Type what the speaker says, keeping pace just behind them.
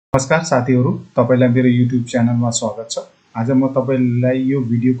नमस्कार साथीहरु, तपाईलाई मेरो YouTube च्यानलमा स्वागत छ। आज म तपाईलाई यो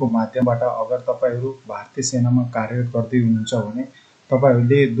भिडियोको माध्यमबाट अगर तपाईहरु भारतीय सेनामा कार्यरत गर्दै हुनुहुन्छ भने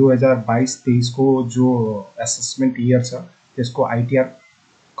तपाईहरुले 2022-23 को जो असेसमेन्ट इयर छ त्यसको आईटीआर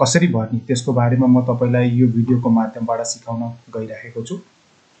कसरी भर्ने त्यसको बारेमा म तपाईलाई यो भिडियोको माध्यमबाट सिकाउन गइराखेको छु।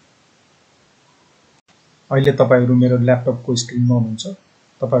 अहिले तपाईहरु मेरो ल्यापटपको स्क्रिनमा हुनुहुन्छ।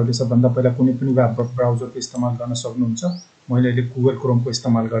 तपाईहरुले सबभन्दा पहिला कुनै पनि वेब ब्राउजरको इस्तेमाल गर्न सक्नुहुन्छ। मैले अहिले गुगल क्रोमको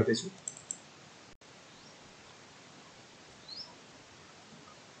इस्तेमाल गर्दै छु।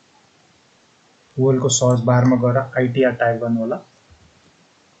 गुगलको सर्च बारमा गएर आईटीआर टाइप गर्नु होला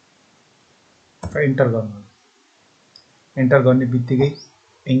र इन्टर गर्नु होला। इन्टर गर्ने बित्तिकै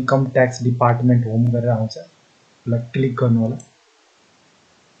इन्कम ट्याक्स डिपार्टमेन्ट होम गरेर आउँछ। ल क्लिक गर्नु होला।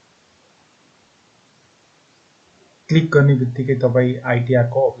 क्लिक गर्ने बित्तिकै तपाई आईटीआर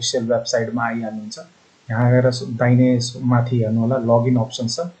को अफिसियल वेबसाइटमा आइहाल्नुहुन्छ। यहाँ गएर दाहिने माथि हेर्नु होला लगइन अप्सन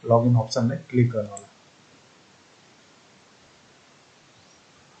छ। लगइन अप्सनलाई क्लिक गर्नु होला।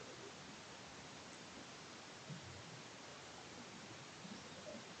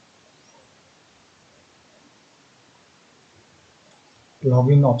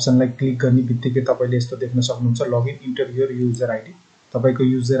 लगइन अप्सनलाई क्लिक गर्ने बित्तिकै तपाईले यस्तो देख्न सक्नुहुन्छ login enter your user ID. तपाईको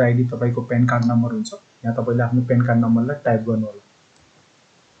युजर आईडी तपाईको पेन कार्ड नम्बर हुन्छ। यहाँ तपाईले आफ्नो पेन कार्ड नम्बरलाई टाइप गर्नु होला।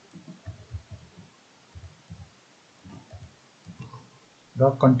 र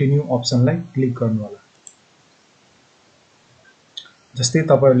कन्टिन्यू अप्सनलाई क्लिक गर्नु होला। जस्तै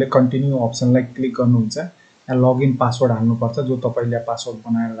तपाईहरुले कन्टिन्यू अप्सनलाई क्लिक गर्नुहुन्छ, यहाँ लगइन पासवर्ड हाल्नुपर्छ जो तपाईले पासवर्ड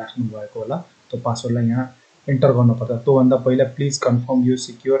बनाएर राख्नु भएको होला। त्यो पासवर्डलाई यहाँ इन्टर गर्नुपर्छ। त्यो भन्दा पहिला प्लिज कन्फर्म यो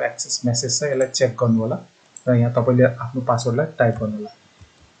सिक्योर एक्सेस मेसेज छ, यसलाई चेक गर्नु होला र यहाँ तपाईले आफ्नो पासवर्डलाई टाइप गर्नु होला।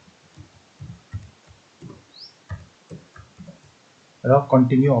 र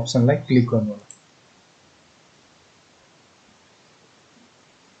कन्टिन्यू अप्सनलाई क्लिक गर्नु होला।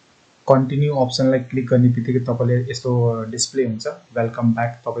 कन्टिन्यू अप्सनलाई क्लिक गर्ने बित्तिकै तपाईले यस्तो डिस्प्ले हुन्छ वेलकम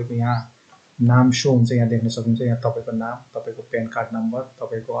ब्याक। तपाईको यहाँ नाम शो हुन्छ, यहाँ देख्न सक्नुहुन्छ। यहाँ तपाईको नाम, तपाईको पेन कार्ड नम्बर,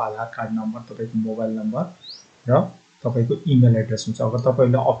 तपाईको आधार कार्ड नम्बर, तपाईको मोबाइल नम्बर र तपाईको इमेल एड्रेस हुन्छ। अगर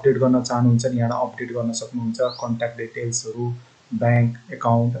तपाईले अपडेट गर्न चाहनुहुन्छ नि यहाँ अपडेट गर्न सक्नुहुन्छ। कन्ट्याक्ट डिटेल्सहरु, बैंक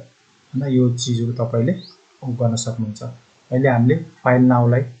अकाउन्ट हैन यो चीजहरु तपाईले गर्न सक्नुहुन्छ। अहिले हामीले फाइल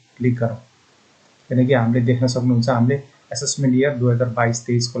नाउलाई क्लिक गरौँ किनकि हामीले देख्न सक्नुहुन्छ हामीले असेसमेन्ट इयर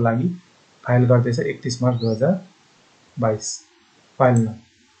 2022-23 को लागि फाइल गर्दैछ 31 मार्च 2022। फाइल नाउ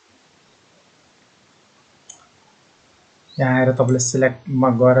यहाँ आएर तपाईले सिलेक्टमा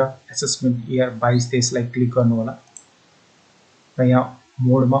गएर असेसमेन्ट इयर 22-23 लाई क्लिक गर्नु होला र यहाँ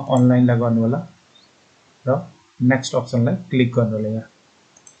मोडमा अनलाइन ला गर्नु होला र नेक्स्ट अप्सनलाई क्लिक गर्नु होला। यहाँ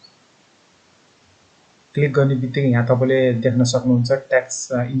क्लिक गर्ने बित्तिकै यहाँ तपाईले देख्न सक्नुहुन्छ tax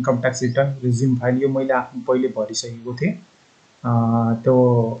income tax return resume file. यो मैले आफ्नो पहिले भरिसकेको थिएँ। त्यो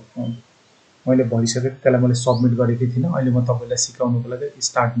मैले भरिसकेँ, त्यसलाई मैले सबमिट गरेको थिएन। अहिले म तपाईलाई सिकाउनुको लागि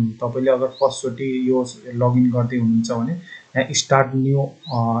स्टार्ट न्यू। तपाईले अगर फर्स्ट चोटी यो लगइन गर्दै हुनुहुन्छ भने यहाँ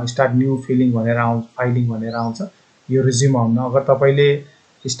स्टार्ट न्यू फिलिङ भनेर आउँछ, फाइलिङ भनेर आउँछ। यो रिज्युम आउन अगर तपाईले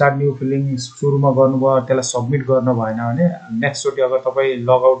स्टार्ट न्यू फिलिङ सुरुमा गर्नुभयो त्यसलाई सबमिट गर्न भएन भने नेक्स्ट चोटी अगर तपाई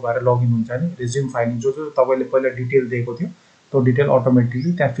लग आउट भएर लगइन हुन्छ नि रिज्युम फाइलिङ जो तपाईले पहिला डिटेल दिएको थियो त्यो डिटेल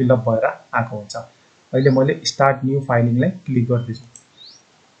अटोमेटिकली त्यहाँ फिल अप भएर आएको हुन्छ। अहिले मैले स्टार्ट न्यू फाइलिङलाई क्लिक गर्दै छु।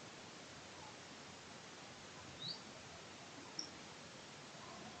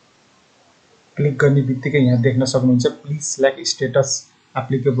 क्लिक गर्ने बित्तिकै यहाँ देख्न सक्नुहुन्छ please select status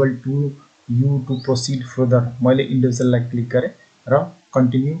applicable to you to processed further. मैले इन्डिभिजुअललाई क्लिक गरेँ र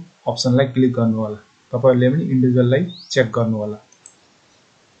कन्टिन्यू अप्सनलाई क्लिक गर्नु होला। तपाईहरुले पनि इन्डिभिजुअललाई चेक गर्नु होला।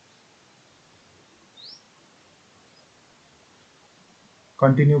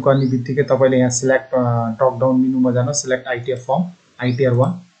 कन्टिन्यू गर्ने बित्तिकै तपाईले यहाँ सिलेक्ट ड्रप डाउन मेनुमा जानु select ITR form ITR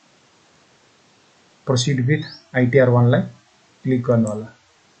 1 processed with ITR 1 लाई क्लिक गर्नु होला।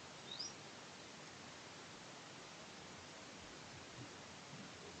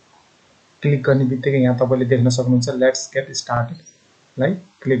 क्लिक गर्ने बित्तिकै यहाँ तपाईले देख्न सक्नुहुन्छ लेट्स गेट स्टार्टेड लाई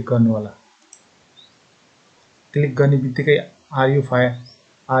क्लिक गर्नु होला। क्लिक गर्ने बित्तिकै are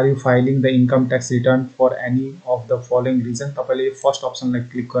you filing the income tax return for any of the following reason. तपाईले यो फर्स्ट अप्सनलाई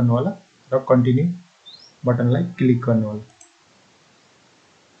क्लिक गर्नु होला र कन्टिन्यू बटनलाई क्लिक गर्नु होला।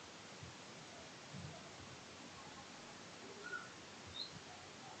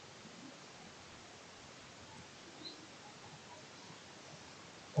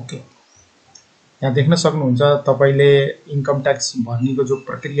 ओके, यहाँ देख्न सक्नुहुन्छ तपाईले इन्कम ट्याक्स भर्नेको जो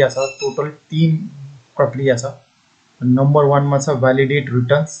प्रक्रिया छ टोटल 3 प्रक्रिया छ। नम्बर 1 मा छ validate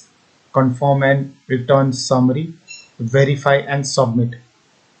returns, confirm and return summary, verify and submit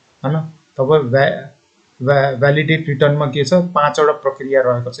हैन। तपाईं भ्यालिडेट रिटर्नमा के छ, 5 वटा प्रक्रिया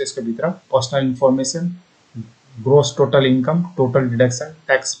रहेको छ यसको भित्र। Personal information, gross total income, total deduction,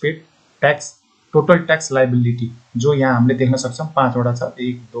 tax paid, tax, total tax liability, जो यहाँ हामीले देख्न सक्छौँ 5 वटा छ,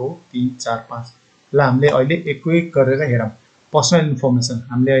 1 2 3 4 5। ल हामीले अहिले एक एक गरेर हेरौँ। पर्सनल इन्फर्मेसन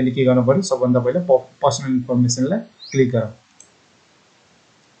हामीले अहिले के गर्नु पर्यो, सबभन्दा पहिला पर्सनल इन्फर्मेसनलाई क्लिक गरौँ।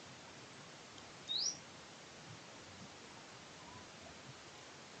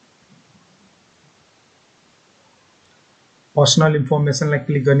 पर्सनल इन्फर्मेसनलाई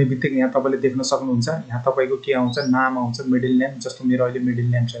क्लिक गर्ने बित्तिकै यहाँ तपाईँले देख्न सक्नुहुन्छ, यहाँ तपाईँको के आउँछ, नाम आउँछ, मिडल नेम, जस्तो मेरो अहिले मिडल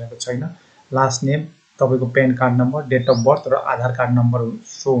नेम छैन, लास्ट नेम, तपाईँको PAN card number, date of birth र आधार कार्ड नम्बर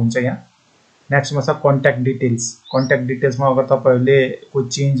सो हुन्छ यहाँ। नेक्स्टमा छ कन्ट्याक्ट डिटेल्स। कन्ट्याक्ट डिटेल्समा अगर तपाईँहरूले कोही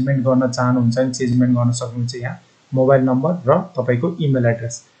चेन्जमेन्ट गर्न चाहनुहुन्छ भने चेन्जमेन्ट गर्न सक्नुहुन्छ यहाँ। मोबाइल नम्बर र तपाईँको इमेल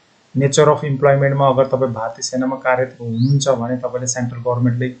एड्रेस। नेचर अफ इम्प्लोइमेन्टमा अगर तपाईँ भारतीय सेनामा कार्यरत हुनुहुन्छ भने तपाईँले सेन्ट्रल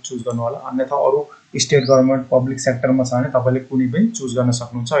गभर्मेन्टलाई चुज गर्नु होला, अन्यथा अरू स्टेट गभर्मेन्ट पब्लिक सेक्टरमा छ भने तपाईँले कुनै पनि चुज गर्न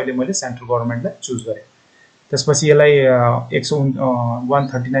सक्नुहुन्छ। अहिले मैले सेन्ट्रल गभर्मेन्टलाई चुज गरेँ। त्यसपछि यसलाई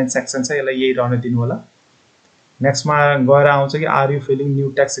 139 सेक्सन छ, यसलाई यही रहन दिनु होला। नेक्स्टमा गएर आउँछ कि are you feeling new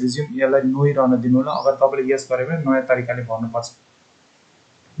tax resume, यसलाई नो रहन दिनु होला। अगर तपाईँले यस गरे भने नयाँ तरिकाले भर्नुपर्छ।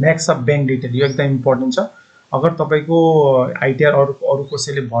 नेक्स्ट छ ब्याङ्क डिटेल, यो एकदम इम्पोर्टेन्ट छ। अगर तपाईँको आइटिआर अरू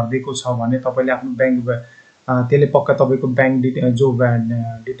कसैले भरिदिएको छ भने तपाईँले आफ्नो ब्याङ्क त्यसले पक्का तपाईँको ब्याङ्क डिटेल जो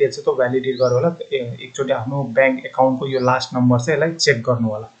डिटेल छ त्यो भ्यालिडेट गर्नु होला। एकचोटि आफ्नो ब्याङ्क एकाउन्टको यो लास्ट नम्बर छ, यसलाई चेक गर्नु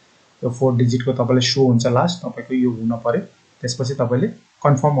होला। यो 4 डिजिटको तपाईँलाई सो हुन्छ लास्ट, तपाईँको यो हुन पर्यो। त्यसपछि तपाईँले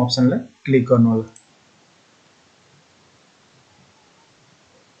कन्फर्म अप्सनलाई क्लिक गर्नु होला।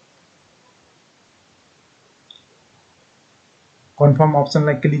 कन्फर्म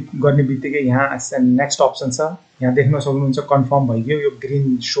अप्सनलाई क्लिक गर्ने बित्तिकै यहाँ नेक्स्ट अप्सन छ, यहाँ देख्न सक्नुहुन्छ कन्फर्म भइगयो, यो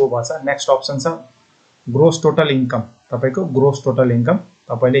ग्रिन सो भएछ। नेक्स्ट अप्सन छ ग्रोस टोटल इन्कम। तपाईँको ग्रोस टोटल इन्कम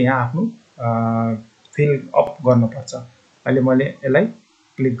तपाईँले यहाँ आफ्नो फिल अप गर्नुपर्छ। अहिले मैले यसलाई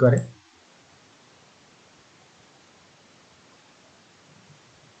क्लिक गरेँ।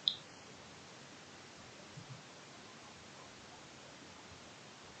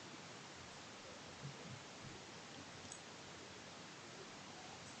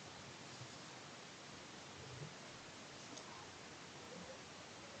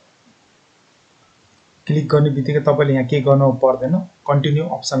 क्लिक गर्ने बित्तिकै तपाईँले यहाँ के गर्नु पर्दैन, कन्टिन्यू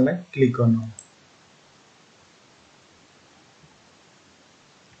अप्सनलाई क्लिक गर्नु होला।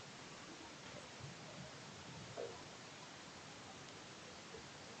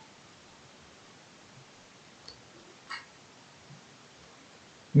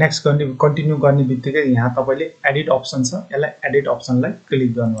 नेक्स्ट कन्टिन्यू गर्ने बित्तिकै यहाँ तपाईँले एडिट अप्सन छ, यसलाई एडिट अप्सनलाई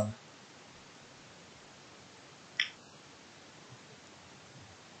क्लिक गर्नु होला।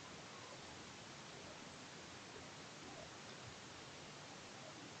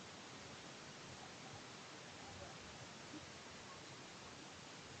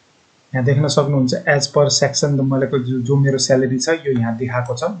 यहाँ देख्न सक्नुहुन्छ एज पर सेक्सन मलाई जो मेरो स्यालेरी छ यो यहाँ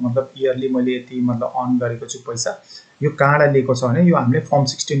देखाएको छ, मतलब इयरली मैले यति मतलब अर्न गरेको छु पैसा। यो कहाँबाट लिएको छ भने यो हामीले फर्म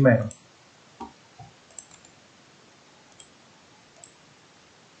 16 मा हेरौँ।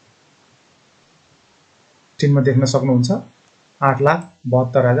 मा देख्न सक्नुहुन्छ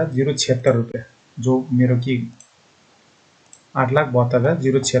 8,72,076 रुपियाँ, जो मेरो के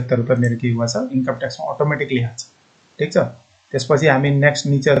 8,72,076 रुपियाँ मेरो के हुआ छ, इन्कम ट्याक्समा अटोमेटिकली आउँछ। ठीक छ। त्यसपछि हामी नेक्स्ट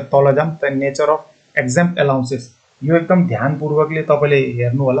नीचे तल जाम त नेचर अफ एक्जाम एलाउन्सेस। यो एकदम ध्यानपूर्वकले तपाईँले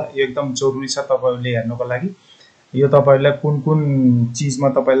हेर्नु होला, यो एकदम जरुरी छ तपाईँले हेर्नुको लागि। यो तपाईँलाई कुन चीजमा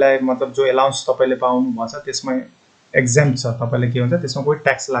तपाईँलाई मतलब जो एलाउन्स तपाईँले पाउनु भछ त्यसमा एक्जाम छ, तपाईँले के हुन्छ त्यसमा कोही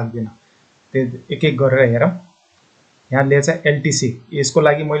ट्याक्स लाग्दैन। त्यो एक एक गरेर हेरौँ। यहाँ लेछ एलटीसी, यसको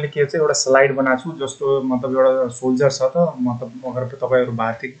लागि मैले के छ एउटा स्लाइड बनाएको छु। जस्तो मतलब एउटा सोल्जर छ त, मतलब अगर तपाईँहरु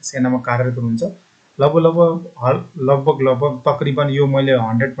भारतीय सेनामा कार्यरत हुनुहुन्छ, लगभग तकरिबन यो मैले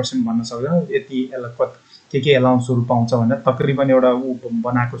 100% भन्न सक्दैन, यति के एलाउन्सहरु पाउँछ भनेर तकरिबन एउटा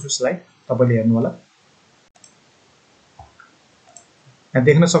बनाएको छु स्लाइड, तपाईले हेर्नु होला। यहाँ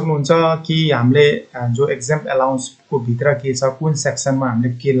देख्न सक्नुहुन्छ कि हामीले जो एक्जाम एलाउन्स को भित्र के छ, कुन सेक्सनमा हामीले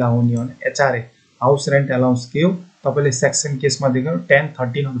के लाउने हो भने एचआरए हाउस रेन्ट एलाउन्स के हो तपाईले सेक्सन केसमा देख्नु 10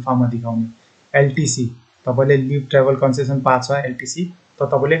 13 अल्फामा देखाउने। एलटीसी तपाईले लिभ ट्राभल कन्सेसन पाएको छ एलटीसी त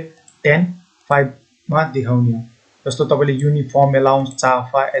तपाईले 10 5 मा देखाउने हो। जस्तो तपाईले युनिफर्म एलाउन्स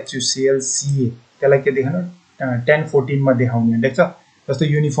चाफा एचयूसीएल सीए त्यसलाई के देखाउनु 10 14 मा देखाउने हो। देख्छ जस्तो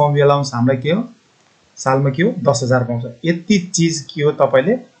युनिफर्म एलाउन्स हामीलाई के हो सालमा के हो 10,000 पाउँछ। यति चीज के हो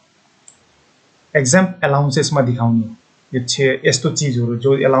तपाईले एक्जाम एलाउन्सेस मा देखाउने हो। यो यस्तो चीजहरु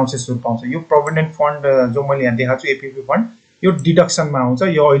जो एलाउन्सेसहरु पाउँछ। यो प्रोभिडेन्ट फन्ड जो मैले यहाँ देखाएको छु एपीपी फन्ड यो डिडक्सनमा आउँछ,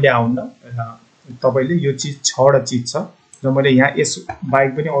 यो अहिले आउन्न। तपाईले यो चीज 6 वटा चीज छ जो मैले यहाँ यस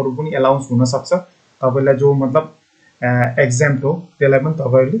बाहेक पनि अरु पनि एलाउन्स हुन सक्छ। तपाईलाई जो मतलब एक्जाम्पल हो त्यसलाई पनि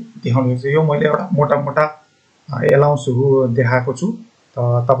तपाईले देखाउनुहुन्छ। यो मैले एउटा मोटा मोटा एलाउन्सहरु देखाएको छु।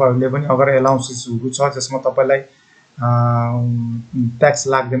 तपाईहरुले पनि अगर एलाउन्सेसहरु छ जसमा तपाईलाई ट्याक्स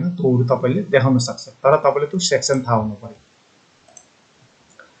लाग्दैन त्योहरु तपाईले देखाउन सक्छ, तर तपाईले त्यो सेक्सन थाहा हुनु पर्यो।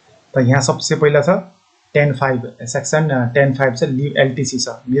 त यहाँ सबसे पहिला छ 10.5 सेक्सन 10.5 छ लिभ एलटीसी छ।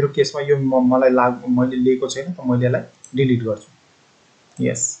 मेरो केसमा यो मलाई मैले लिएको छैन त मैले यसलाई डिलिट गर्छु।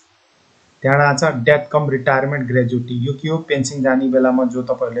 यस, त्यहाँ छ डेथ कम रिटायरमेन्ट ग्रेजुटी। यो के हो? पेन्सन जाने बेलामा जो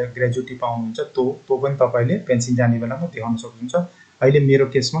तपाईहरुले ग्रेजुटी पाउनुहुन्छ त्यो पनि तपाईले पेन्सन जाने बेलामा देखाउन सक्नुहुन्छ। अहिले मेरो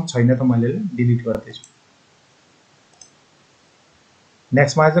केसमा छैन त मैले डिलिट गर्दैछु।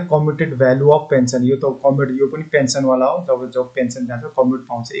 नेक्स्ट मा चाहिँ कम्युटेड भ्यालु अफ पेन्सन। यो त कम्युट यो पनि पेन्सन वाला हो। जब पेन्सन जान्छ कम्युट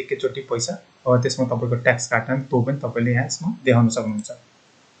पाउँछ एकैचोटी पैसा, अब त्यसमा तपाईको ट्याक्स काट्न त्यो पनि तपाईले यसमा देखाउन सक्नुहुन्छ।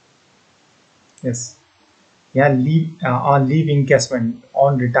 यस, यहाँ लिभ इन्केसमेन्ट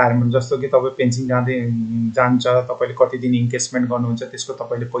अन रिटायरमेन्ट, जस्तो कि तपाईँ पेन्सन जान्छ तपाईले कति दिन इन्केसमेन्ट गर्नुहुन्छ त्यसको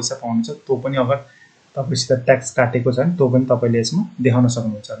तपाईले पैसा पाउनुहुन्छ, त्यो पनि अगर तपाईसित ट्याक्स काटेको छ भने त्यो पनि तपाईले यसमा देखाउन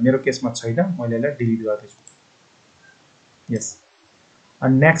सक्नुहुन्छ। मेरो केसमा छैन, मैले यसलाई डिलिट गर्दैछु। यस,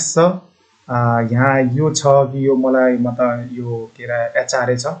 अनि नेक्स्ट छ यहाँ यो छ कि यो मलाई मतलब यो के रे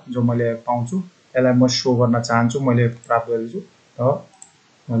एचआरए छ जो मैले पाउँछु, यसलाई म शो गर्न चाहन्छु, मैले प्राप्त गरेछु त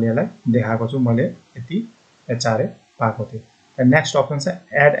मैले यसलाई देखाएको छु। मैले यति एचआरए पाएको थिएँ। नेक्स्ट अप्सन छ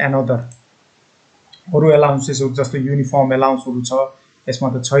एड एनदर। अरु एलाउन्सेसहरु जस्तो युनिफर्म एलाउन्सहरु छ, यसमा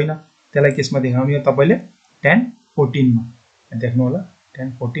त छैन, त्यसलाई केसमा देखाउने हो तपाईले 10.14 मा देख्नु होला।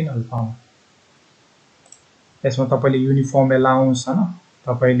 10.14 अल्फामा यसमा तपाईले युनिफर्म एलाउन्स हैन,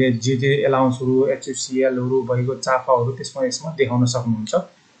 तपाईले जे एलाउन्सहरु एचसीएलहरु भएको चाफाहरु यसमा देखाउन सक्नुहुन्छ।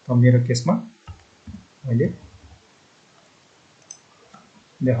 त मेरो केसमा मैले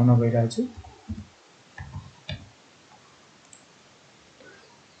देखाउन गइरहेको छु।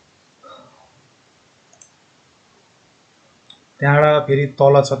 त्यहाँबाट फेरि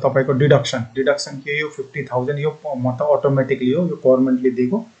तल छ तपाईको डिडक्सन। डिडक्सन के यो 50,000 यो म त अटोमेटिकली हो, यो गभर्नमेन्टले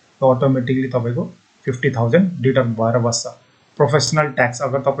दिएको, यो अटोमेटिकली तपाईको 50,000 डिडक्ट भएर बस्छ। प्रोफेसनल ट्याक्स,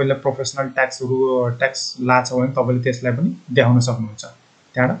 अगर तपाईले प्रोफेसनल ट्याक्स लाछ भने तपाईले त्यसलाई पनि देखाउन सक्नुहुन्छ।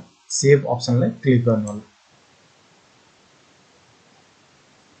 त्यहाँबाट सेभ अप्सनलाई क्लिक गर्नु होला।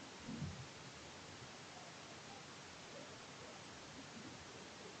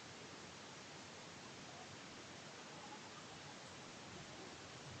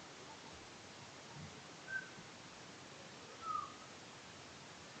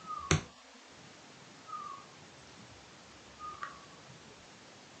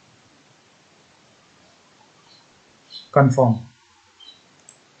 कन्फर्म।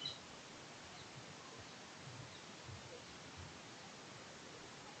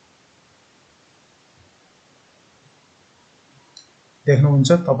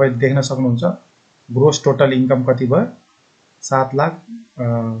 देख्नुहुन्छ, तपाईले देख्न सक्नुहुन्छ ग्रोस टोटल इन्कम कति भयो?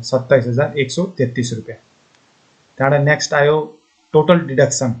 7,27,133 रुपैयाँ। त्यहाँबाट नेक्स्ट आयो टोटल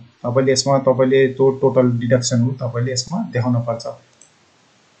डिडक्सन। तपाईले यसमा तपाईले त्यो टोटल डिडक्सन हो तपाईले यसमा देखाउन पर्छ।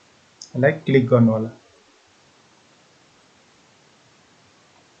 यसलाई क्लिक गर्नु होला।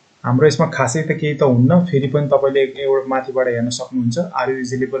 हाम्रो यसमा खासै त केही त हुन्न, फेरि पनि तपाईले एउटा माथिबाट हेर्न सक्नुहुन्छ are you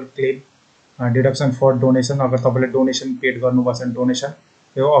eligible claim deduction for donation. अगर तपाईले डोनेसन पेड गर्नुभएको छ भने डोनेसन,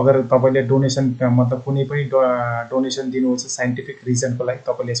 यो अगर तपाईले डोनेसन मतलब कुनै पनि डोनेसन दिनुहुन्छ साइन्टिफिक रिजनको लागि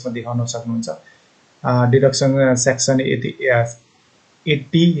तपाईले यसमा देखाउन सक्नुहुन्छ। डिडक्सन सेक्सन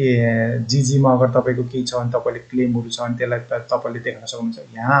 80 जीजी मा अगर तपाईको केही छ भने तपाईले क्लेमहरु छ भने त्यसलाई तपाईले देख्न सक्नुहुन्छ।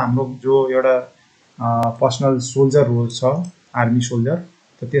 यहाँ हाम्रो जो एउटा पर्सनल सोल्जर हो छ आर्मी सोल्जर,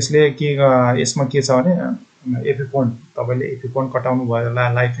 त त्यसले के यसमा के छ भने एफी फन्ड तपाईले एफी फन्ड कटाउनु भयो होला,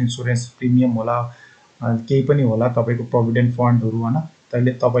 लाइफ इन्स्योरेन्स प्रिमियम होला, केही पनि होला तपाईको प्रोभिडेन्ट फन्डहरु हैन,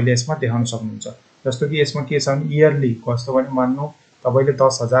 त्यसले तपाईले यसमा देखाउन सक्नुहुन्छ। जस्तो कि यसमा के छ भने इयरली कस्तो भने मान्नु तपाईले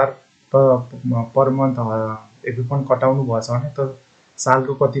 10,000 पर मन्थ एफी फन्ड कटाउनु भएछ भने त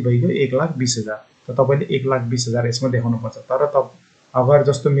सालको कति भइगयो 1,20,000, त तपाईले 1,20,000 यसमा देखाउनु पर्छ। तर अगर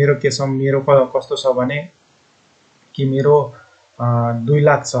जस्तो मेरो केसमा मेरो कस्तो छ भने कि मेरो 2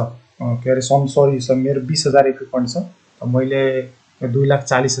 लाख छ के अरे सरी मेरो 20,000 एफी फन्ड छ, त मैले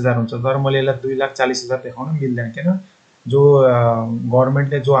 2,40,000 हुन्छ, तर मैले यसलाई 2,40,000 देखाउन मिल्दैन। किन जो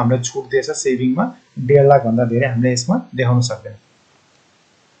गभर्नमेन्टले जो हामीलाई छुट दिएछ सेभिङमा 1.5 लाख भन्दा धेरै हामीले यसमा देखाउन सक्दैन।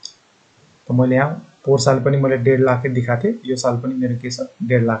 त मैले यहाँ पोहोर साल पनि मैले 1.5 लाखै दिखाएको थिएँ, यो साल पनि मेरो के छ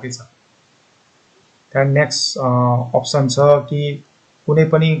 1.5 लाखै छ। त्यहाँ नेक्स्ट अप्सन छ कि कुनै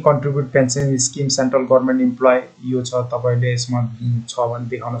पनि contribute pension scheme central government employee, यो छ तपाईले यसमा छ भने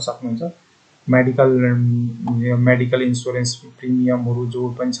देखाउन सक्नुहुन्छ। मेडिकल इन्स्योरेन्स प्रिमियमहरु जो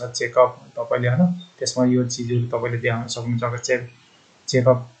पनि छ चेकअप तपाईले हैन त्यसमा यो चीजहरु तपाईले देखाउन सक्नुहुन्छ। अगर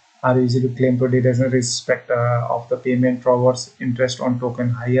checkup are easily claim for deduction respect of the payment traverse interest on token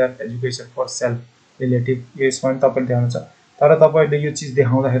higher education for self relative यसमा पनि तपाईँले देखाउनुहुन्छ। तर तपाईँले यो चिज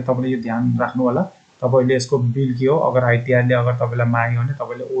देखाउँदाखेरि तपाईँले यो ध्यान राख्नु होला, तपाईँले यसको बिल के हो, अगर आइटिआरले अगर तपाईँलाई माग्यो भने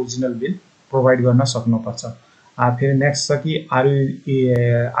तपाईँले ओरिजिनल बिल प्रोभाइड गर्न सक्नुपर्छ। फेरि नेक्स्ट छ कि are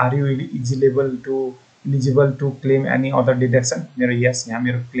you eligible to claim any other deduction. मेरो यस, यहाँ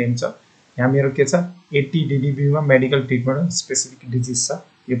मेरो क्लेम छ। यहाँ मेरो के छ 80 डिडिबीमा मेडिकल ट्रिटमेन्ट स्पेसिफिक डिजिज छ।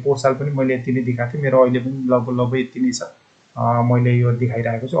 यो पोहोर साल पनि मैले यति नै दिखाएको थिएँ, मेरो अहिले पनि लगभग यति नै छ। मैले यो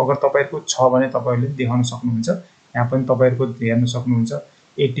देखाइरहेको छु। अगर तपाईँहरूको छ भने तपाईँहरूले देखाउन सक्नुहुन्छ। यहाँ पनि तपाईँहरूको हेर्न सक्नुहुन्छ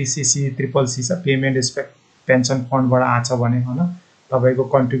 80CC CCC छ, पेमेन्ट रिस्पेक्ट पेन्सन फन्डबाट आछ भने होइन, तपाईँको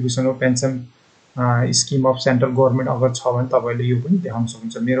कन्ट्रिब्युसन हो pension scheme of central government अगर छ भने तपाईँले यो पनि देखाउन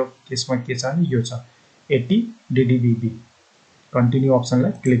सक्नुहुन्छ। मेरो केसमा के छ भने यो छ 80 डिडिबी। कन्टिन्यू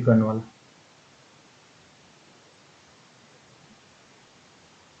अप्सनलाई क्लिक गर्नु होला।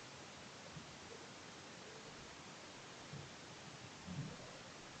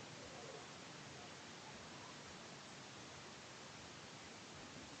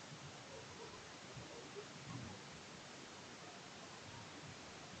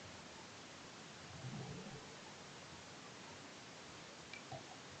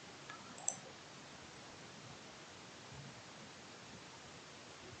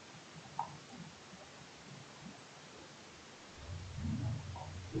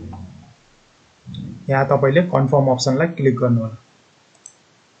 यहाँ तपाईले कन्फर्म अप्सनलाई क्लिक गर्नु होला।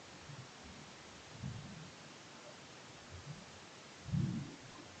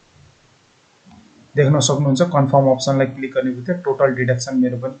 देख्न सक्नुहुन्छ कन्फर्म अप्सनलाई क्लिक गर्ने बित्तिकै टोटल डिडक्सन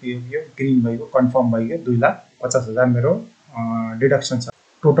मेरो पनि यो ग्रीन भएको कन्फर्म भयो। 2,50,000 मेरो डिडक्सन छ।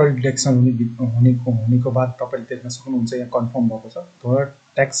 टोटल डिडक्सन हुनेको बाद तपाईले देख्न सक्नुहुन्छ यहाँ कन्फर्म भएको छ। थोडा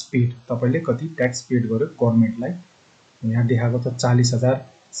ट्याक्स पेड, तपाईले कति ट्याक्स पेड गर्यो गभर्नमेन्टलाई, यहाँ देखाएको छ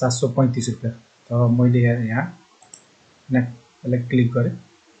 40,735 रुपैयाँ। तर मैले यहाँ यसलाई क्लिक गरेँ।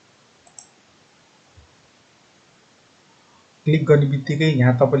 क्लिक गर्ने बित्तिकै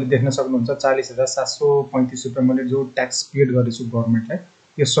यहाँ तपाईले देख्न सक्नुहुन्छ 40,735 रुपैयाँ मैले जो ट्याक्स पेड गरेछु गभर्नमेन्टलाई,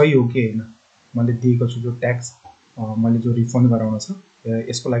 यो सही हो कि हैन, मैले दिएको छु जो ट्याक्स मैले जो रिफन्ड गराउन छ।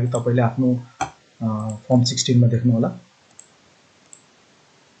 यसको लागि तपाईले आफ्नो फर्म 16 मा देख्नु होला।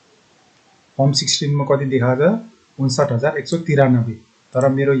 फर्म 16 मा कति देखाएको छ 59,193। तर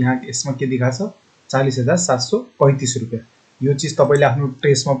मेरो यहाँ यसमा के देखाएको छ 40,735 रुपैयाँ। यो चिज तपाईले आफ्नो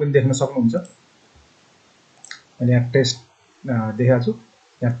ट्रेसमा पनि देख्न सक्नुहुन्छ। मैले यहाँ ट्रेस देखाएको छु,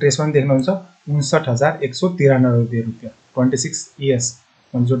 यहाँ ट्रेसमा पनि देख्नुहुन्छ 59,193 रुपैयाँ 26 ES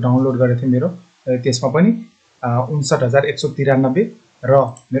मैले जो डाउनलोड गरेको थिएँ मेरो त्यसमा पनि 59,193 र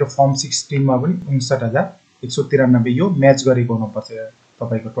मेरो फर्म 16 मा पनि 59,193 यो म्याच गरेको हुनुपर्छ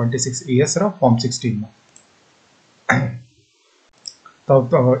तपाईको 26 ES र फर्म 16 मा।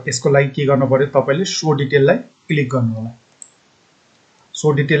 तब यसको लागि के गर्नु पर्यो, तपाईले शो डिटेललाई क्लिक गर्नु होला।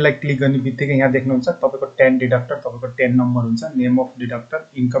 शो डिटेललाई क्लिक गर्ने बित्तिकै यहाँ देख्नुहुन्छ तपाईको 10 डिडक्टर, तपाईको 10 नम्बर हुन्छ, name of deductor,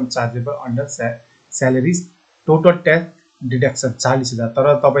 income chargeable under salaries, total tax deduction 40,000। तर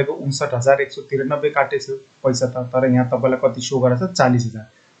तपाईको 59,193 काटेछ पैसा त, तर यहाँ तपाईलाई कति शो गरेछ 40,000।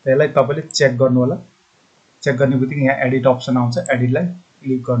 त्यसलाई तपाईले चेक गर्नु होला। चेक गर्ने बित्तिकै यहाँ एडिट अप्सन आउँछ, एडिटलाई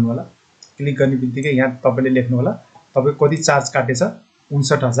क्लिक गर्नु होला। क्लिक गर्ने बित्तिकै यहाँ तपाईले लेख्नु होला तपाईको कति चार्ज काटेछ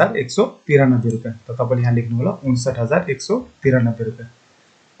 59,193 रुपैयाँ। त तपाईले यहाँ लेख्नु होला 59,193 रुपैयाँ।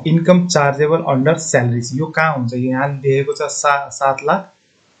 इन्कम चार्जेबल अन्डर स्यालेरिज यो कहाँ हुन्छ, यहाँ लेखेको छ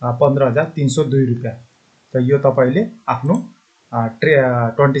 7,15,302 रुपैयाँ। त यो तपाईले आफ्नो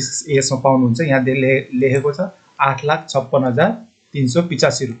 26 ES मा पाउनुहुन्छ। यहाँ लेखेको छ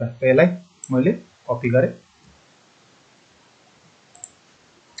 8,56,385 रुपैयाँ। त यसलाई मैले कपी गरेँ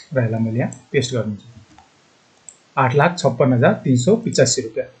र यसलाई मैले यहाँ पेस्ट गर्नुहुन्छ 8,56,385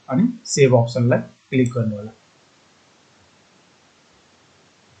 रुपैयाँ अनि सेभ अप्सनलाई क्लिक गर्नु होला।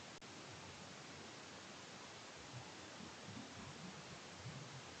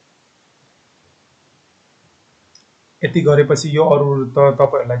 यति गरेपछि यो अरु त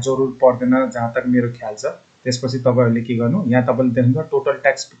तपाईहरुलाई जरुर पर्दैन जहाँ तक मेरो ख्याल छ। त्यसपछि तपाईहरुले के गर्नु, यहाँ तपाईले देख्नुहुन्छ टोटल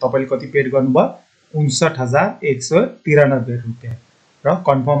ट्याक्स तपाईले कति पेड गर्नुभयो 59,193 रुपैयाँ र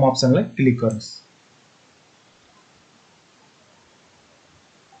कन्फर्म अप्सनलाई क्लिक गर्नुस्।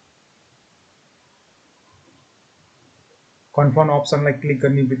 कन्फर्म अप्सनलाई क्लिक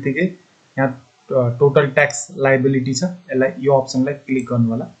गर्ने बित्तिकै यहाँ टोटल ट्याक्स लायबिलिटी छ, यसलाई यो अप्सनलाई क्लिक गर्नु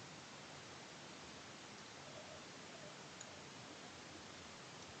होला।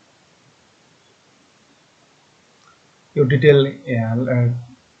 यो डिटेल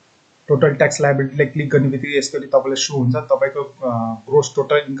टोटल ट्याक्स लायबिलिटीलाई क्लिक गर्ने बित्तिकै यसरी तपाईलाई शो हुन्छ। तपाईको ग्रोस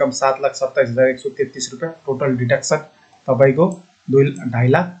टोटल इन्कम 7,27,133 रुपैयाँ, टोटल डिडक्सन तपाईको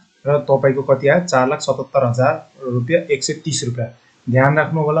 2,50,000 र तपाईको कति आयो 4,77,000 रुपैयाँ 130 रुपैयाँ। ध्यान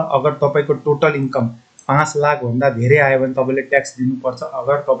राख्नु होला, अगर तपाईको टोटल इन्कम 5 लाख भन्दा धेरै आयो भने तपाईले ट्याक्स दिनुपर्छ।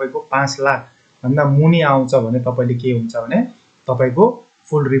 अगर तपाईको 5 लाख भन्दा मुनि आउँछ भने तपाईले के हुन्छ भने तपाईको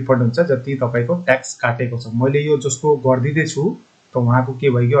फुल रिफन्ड हुन्छ जति तपाईको ट्याक्स काटेको छ। मैले यो जस्तो गर्दिदै छु त उहाँको के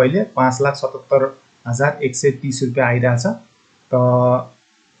भयो अहिले 5,77,130 रुपैयाँ आइरहेछ। त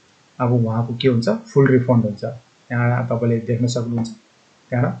अब उहाँको के हुन्छ फुल रिफन्ड हुन्छ। यहाँ तपाईले देख्न सक्नुहुन्छ,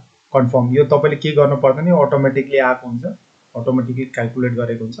 त्यहाँ कन्फर्म। यो तपाईले के गर्नु पर्दैन, यो अटोमेटिकली आएको हुन्छ, अटोमेटिकली क्याल्कुलेट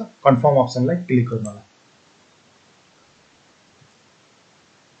गरेको हुन्छ। कन्फर्म अप्सनलाई क्लिक गर्नु होला।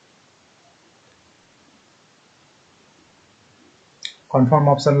 कन्फर्म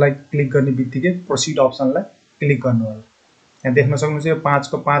अप्सनलाई क्लिक गर्ने बित्तिकै प्रोसिड अप्सनलाई क्लिक गर्नु होला। यहाँ देख्न सक्नुहुन्छ यो 5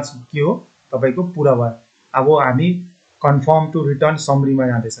 को 5 के हो तपाईको पुरा भयो। अब हामी कन्फर्म टु रिटर्न समरीमा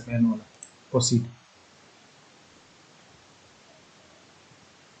जाँदैछ, हेर्नु होला प्रोसिड।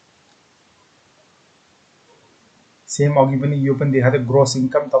 सेम अघि पनि यो पनि देखाएको ग्रोस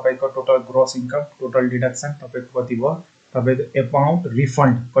इन्कम, तपाईको total gross income, total deduction तपाईको कति भयो, तपाईको एमाउन्ट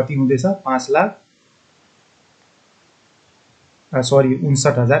रिफन्ड कति हुँदैछ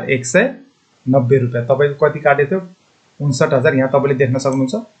 59,190 रुपैयाँ। तपाईको कति काटेको थियो 59,000, यहाँ तपाईले देख्न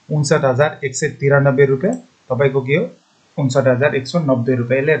सक्नुहुन्छ 59,193 रुपैयाँ तपाईको के हो 59,190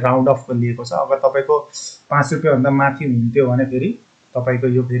 रुपैयाँ। यसले राउन्ड अफ लिएको छ। अगर तपाईको 5 रुपैयाँ भन्दा माथि हुन्थ्यो भने फेरि तपाईको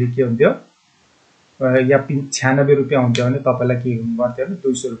यो फेरि के हुन्थ्यो या 96 रुपैयाँ हुन्थ्यो भने तपाईलाई के गर्थ्यो भने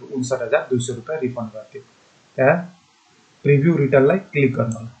 200 रुपैयाँ 59,200 रुपैयाँ रिफन्ड गर्थ्यो। त्यहाँ प्रिभ्यू रिटर्नलाई क्लिक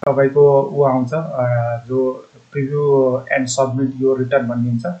गर्नु होला। तपाईको उ आउँछ जो प्रिभ्यू एन्ड सबमिट यो रिटर्न भन्ने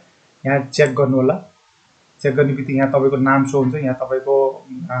हुन्छ। यहाँ चेक गर्नु होला। चेक गर्ने बित्तिकै यहाँ तपाईको नाम सो हुन्छ, यहाँ तपाईको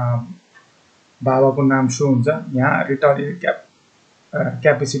बाबाको नाम सो हुन्छ। यहाँ रिटर्न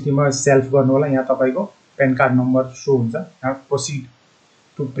क्यापेसिटीमा सेल्फ गर्नु होला। यहाँ तपाईको पेन कार्ड नम्बर सो हुन्छ। यहाँ प्रोसिड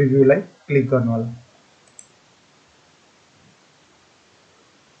टु प्रिभ्यूलाई क्लिक गर्नु होला।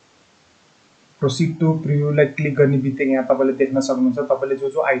 प्रोसिड टु प्रिभ्यूलाई क्लिक गर्ने बित्तिकै यहाँ तपाईले देख्न सक्नुहुन्छ तपाईले जो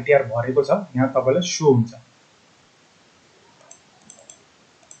जो आइटीआर भरेको छ यहाँ तपाईलाई सो हुन्छ।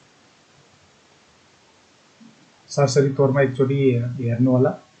 सरसरी तौरमा एकचोटि हेर्नु होला।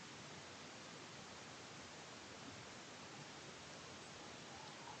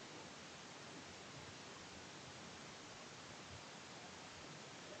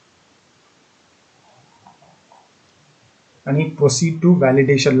 अनि प्रोसिड टु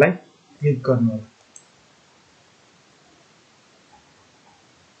भ्यालिडेसनलाई क्लिक गर्नु होला।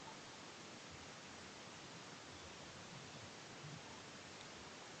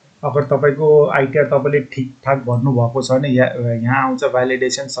 अगर तपाईको आइटीआर तपाईले ठीकठाक भन्नु भएको छ भने यहाँ आउँछ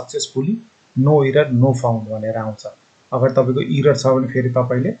validation successfully no error no found भनेर आउँछ। अगर तपाईको एरर छ भने फेरि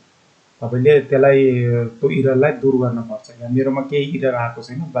तपाईले त्यसलाई त्यो एररलाई दूर गर्न पर्छ। यहाँ मेरोमा केही एरर आएको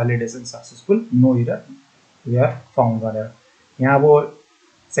छैन, validation successful no error we are found भनेर। यहाँ अब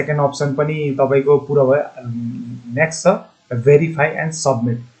सेकेन्ड अप्सन पनि तपाईको पुरा भयो। नेक्स्ट छ verify and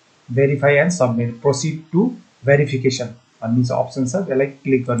submit. Verify and submit processed to verification भन्ने चाहिँ अप्सन छ, त्यसलाई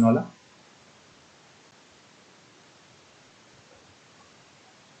क्लिक गर्नु होला।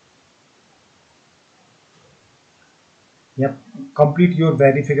 यहाँ complete your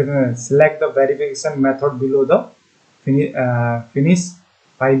verification, select the verification method below the finish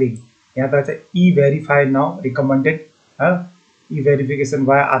filing. यहाँ त चाहिँ ई भेरिफाई नाउ रिकमेन्डेड ई भेरिफिकेसन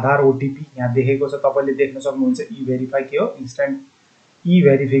भए आधार ओटिपी यहाँ देखेको छ। तपाईले देख्न सक्नुहुन्छ ई भेरिफाई के हो इन्स्टेन्ट ई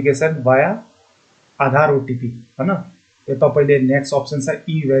भेरिफिकेसन भए आधार ओटिपी हैन। यो तपाईले नेक्स्ट अप्सन छ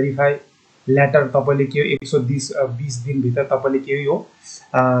ई भेरिफाई लेटर। तपाईले के हो 120 दिन भित्र तपाईले के हो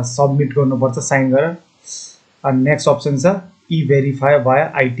सबमिट गर्नुपर्छ साइन गरेर। अनि नेक्स्ट अप्सन छ ई भेरिफाई भए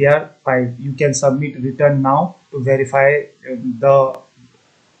ITR 5। You can submit return now to verify the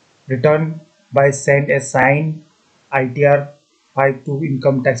written by send A sign ITR 5 to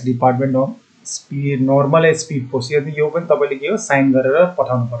income tax department हो स्पिड नर्मल ए स्पिड पोस्ट। यो पनि तपाईले के हो साइन गरेर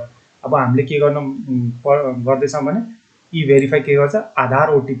पठाउनु पर्यो। अब हामीले के गर्दैछौँ भने ई भेरिफाई के गर्छ आधार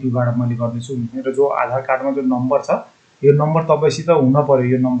ओटिपीबाट मैले गर्दैछु। मेरो जो आधार कार्डमा जो नम्बर छ यो नम्बर तपाईसित हुन पर्यो।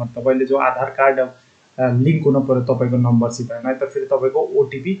 यो नम्बर तपाईले जो आधार कार्ड लिङ्क हुन पर्यो तपाईको नम्बरसित, नै त फेरि तपाईको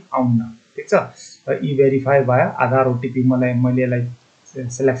ओटिपी आउन्न। ठीक छ। र ई भेरिफाई भए आधार ओटिपी मैले यसलाई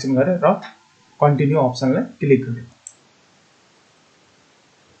सिलेक्सन गरेँ र कन्टिन्यू अप्सनलाई क्लिक गरेँ।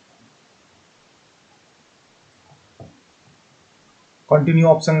 कन्टिन्यू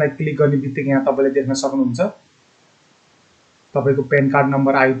अप्सनलाई क्लिक गर्ने बित्तिकै यहाँ तपाईले देख्न सक्नुहुन्छ तपाईको पेन कार्ड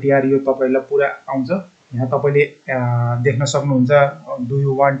नम्बर आइटीआर यो तपाईलाई पुरा आउँछ। यहाँ तपाईले देख्न सक्नुहुन्छ do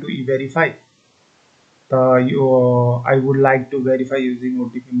you want to E verify त यो I would like to verify using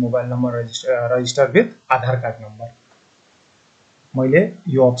OTP mobile number register with Aadhaar card number. मैले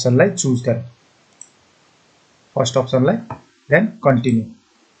यो अप्सनलाई चुज गरेँ, first अप्सनलाई, then continue.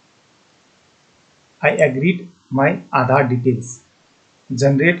 I agreed my Aadhaar details,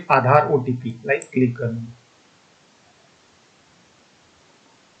 generate Aadhaar OTP लाई click गर्नु।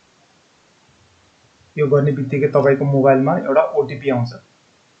 यो गर्ने बित्तिकै तपाईको मोबाइलमा एउटा ओटिपी आउँछ।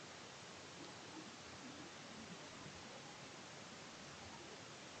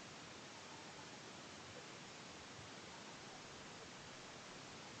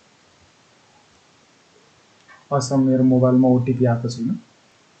 अझसम्म मेरो मोबाइलमा ओटिपी आएको छैन,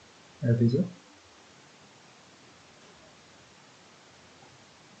 हेर्दैछु।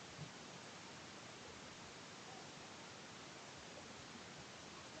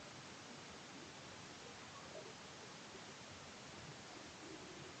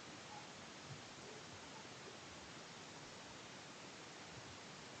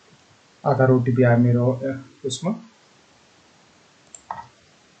 आधार ओटिपी आयो मेरो उसमा।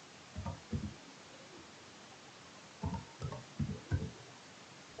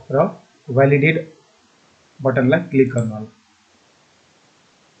 र भ्यालिडेट बटनलाई क्लिक गर्नु होला।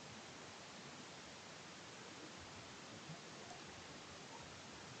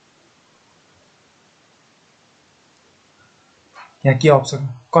 यहाँ के option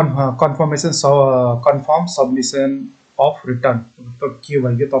confirmation confirm submission of return त के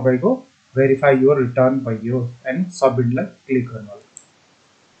भयो, तपाईको भेरिफाई योर रिटर्न भयो एन्ड सबमिटलाई क्लिक गर्नु होला।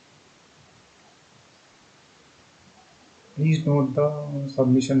 Please note the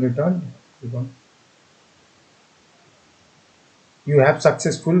submission return, you have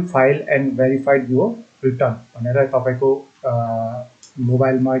successful file and verified your return भनेर तपाईको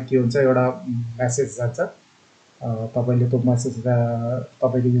मोबाइलमा के हुन्छ, एउटा मेसेज जान्छ। तपाईले त्यो मेसेज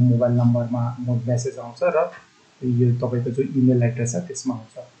तपाईको यो मोबाइल नम्बरमा मेसेज आउँछ र यो तपाईको जो इमेल एड्रेस छ त्यसमा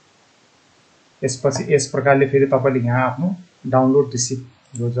आउँछ। यसपछि यस प्रकारले फेरि तपाईले यहाँ आफ्नो डाउनलोड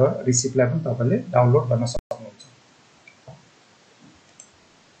रिसिप्ट जो छ रिसिप्टलाई पनि तपाईले डाउनलोड गर्न सक्नुहुन्छ।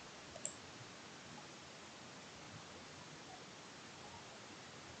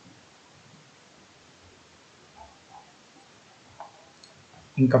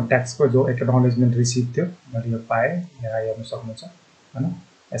 इन्कम ट्याक्स को जो एक्नोलेजमेन्ट रिसिप्ट थियो मैले यो पाएँ, यहाँ हेर्न सक्नुहुन्छ हैन।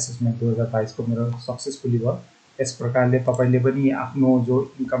 एसेसमेन्ट 2022 को मेरो सक्सेसफुली भयो। यस प्रकारले तपाईले पनि आफ्नो जो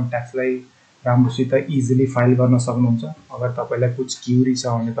इन्कम ट्याक्सलाई राम्रोसित इजिली फाइल गर्न सक्नुहुन्छ। अगर तपाईलाई कुछ क्युरी छ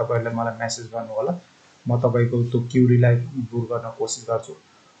भने तपाईले मलाई मेसेज गर्नु होला, म तपाईको त्यो क्युरीलाई दूर गर्न कोसिस गर्छु।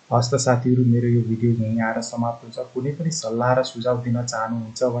 हस्त साथीहरु, मेरो यो भिडियो यही आएर समाप्त हुन्छ। कुनै पनि सल्लाह र सुझाव दिन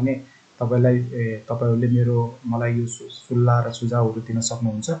चाहनुहुन्छ भने तपाईहरुले मलाई यो सल्लाह र सुझावहरु दिन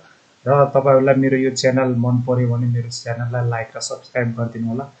सक्नुहुन्छ। र तपाईहरुलाई मेरो यो च्यानल मन पर्यो भने मेरो च्यानललाई लाइक र सब्स्क्राइब गरिदिनु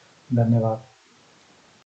होला। धन्यवाद।